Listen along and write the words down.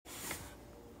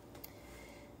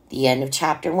The end of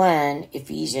chapter 1,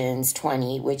 Ephesians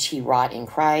 20, which he wrought in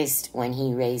Christ when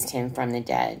he raised him from the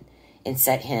dead and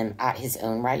set him at his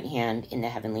own right hand in the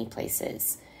heavenly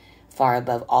places, far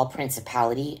above all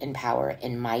principality and power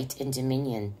and might and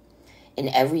dominion, in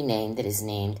every name that is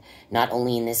named, not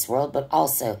only in this world, but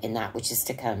also in that which is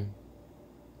to come,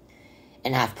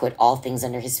 and hath put all things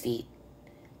under his feet,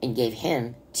 and gave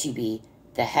him to be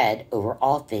the head over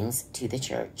all things to the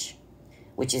church,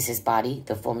 which is his body,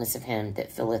 the fullness of him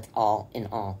that filleth all in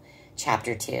all.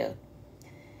 Chapter 2.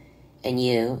 And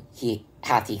you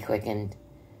hath he quickened,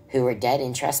 who were dead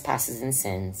in trespasses and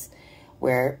sins,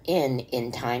 wherein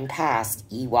in time past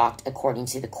ye walked according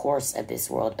to the course of this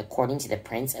world, according to the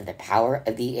prince of the power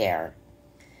of the air,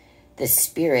 the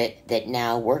spirit that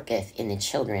now worketh in the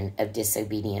children of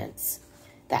disobedience.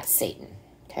 That's Satan,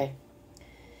 okay?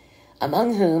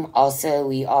 Among whom also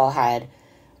we all had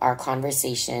our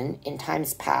conversation in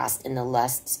times past in the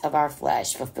lusts of our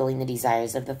flesh, fulfilling the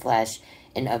desires of the flesh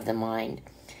and of the mind,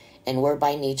 and were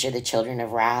by nature the children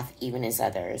of wrath, even as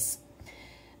others.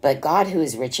 But God, who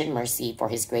is rich in mercy, for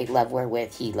his great love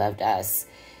wherewith he loved us,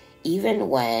 even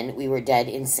when we were dead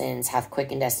in sins, hath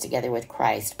quickened us together with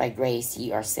Christ. By grace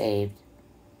ye are saved,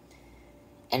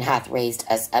 and hath raised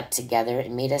us up together,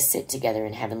 and made us sit together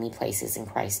in heavenly places in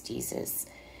Christ Jesus,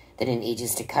 that in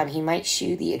ages to come he might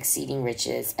shew the exceeding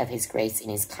riches of his grace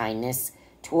and his kindness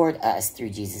toward us through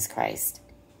Jesus Christ.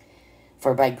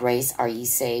 For by grace are ye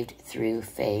saved through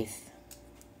faith.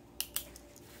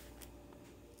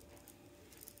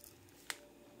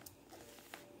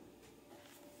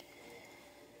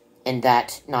 And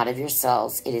that not of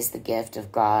yourselves, it is the gift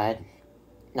of God,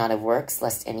 not of works,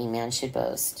 lest any man should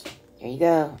boast. There you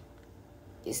go.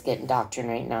 Just getting doctrine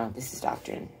right now. This is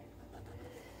doctrine.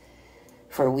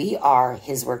 For we are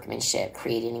his workmanship,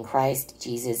 created in Christ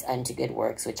Jesus unto good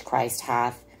works, which Christ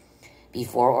hath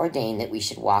before ordained that we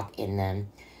should walk in them.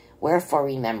 Wherefore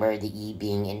remember that ye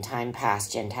being in time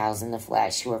past Gentiles in the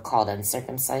flesh, who are called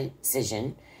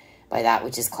uncircumcision, by that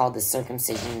which is called the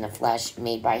circumcision in the flesh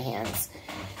made by hands,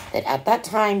 that at that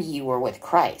time ye were with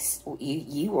Christ,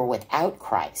 ye were without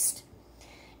Christ,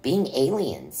 being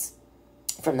aliens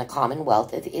from the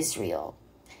commonwealth of Israel,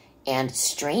 and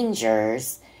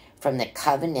strangers from the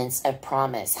covenants of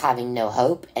promise, having no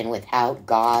hope and without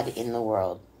God in the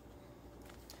world.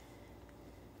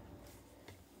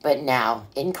 But now,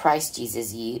 in Christ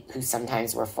Jesus, ye who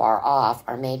sometimes were far off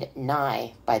are made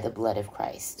nigh by the blood of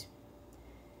Christ.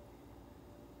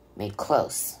 Made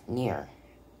close, near.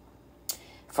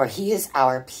 For he is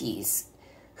our peace,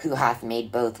 who hath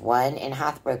made both one, and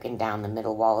hath broken down the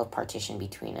middle wall of partition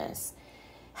between us,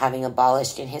 having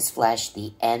abolished in his flesh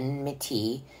the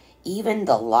enmity, even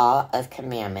the law of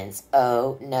commandments.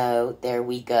 Oh, no, there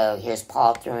we go. Here's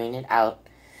Paul throwing it out.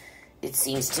 It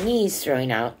seems to me he's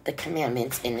throwing out the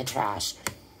commandments in the trash.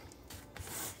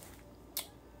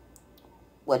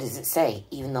 What does it say?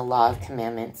 Even the law of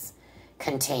commandments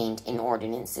contained in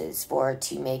ordinances, for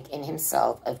to make in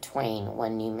himself of twain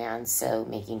one new man, so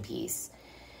making peace,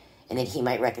 and that he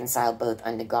might reconcile both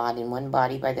unto God in one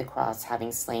body by the cross,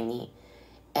 having slain the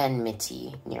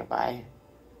enmity nearby,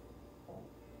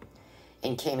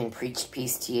 and came and preached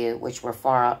peace to you which were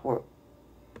afar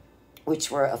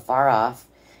off,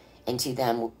 and to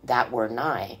them that were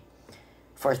nigh.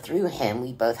 For through him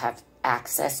we both have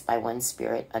access by one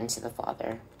Spirit unto the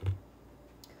Father.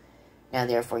 Now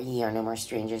therefore ye are no more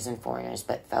strangers and foreigners,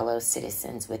 but fellow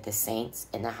citizens with the saints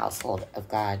in the household of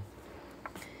God,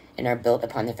 and are built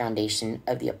upon the foundation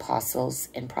of the apostles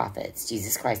and prophets,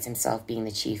 Jesus Christ himself being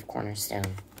the chief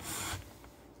cornerstone.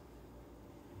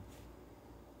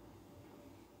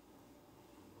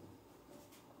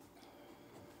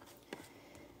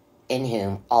 In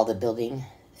whom all the building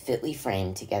fitly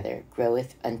framed together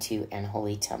groweth unto an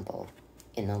holy temple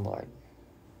in the Lord.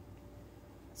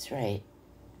 That's right.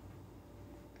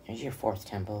 There's your fourth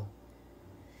temple.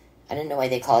 I don't know why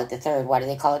they call it the third. Why do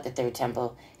they call it the third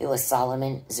temple? It was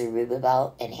Solomon,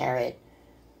 Zerubbabel, and Herod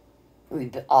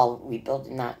all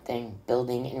rebuilding that thing,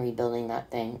 building and rebuilding that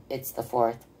thing. It's the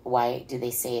fourth. Why do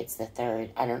they say it's the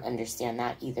third? I don't understand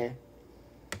that either.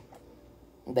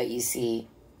 But you see,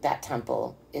 that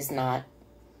temple is not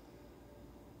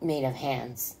made of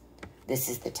hands. This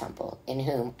is the temple, in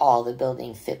whom all the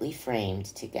building fitly framed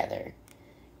together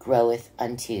groweth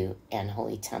unto an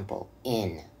holy temple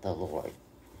in the Lord.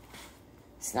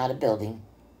 It's not a building.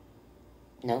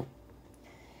 No.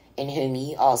 In whom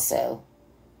ye also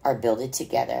are builded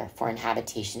together for an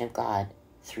habitation of God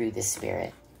through the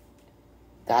Spirit.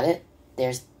 Got it?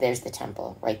 There's the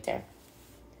temple right there.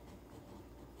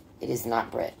 It is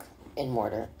not brick and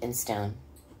mortar and stone.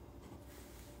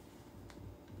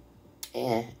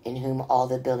 in whom all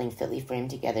the building fitly framed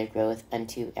together groweth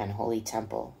unto an holy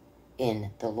temple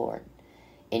in the Lord,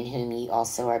 in whom ye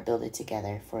also are builded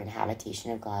together for an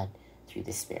habitation of God through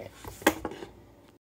the Spirit.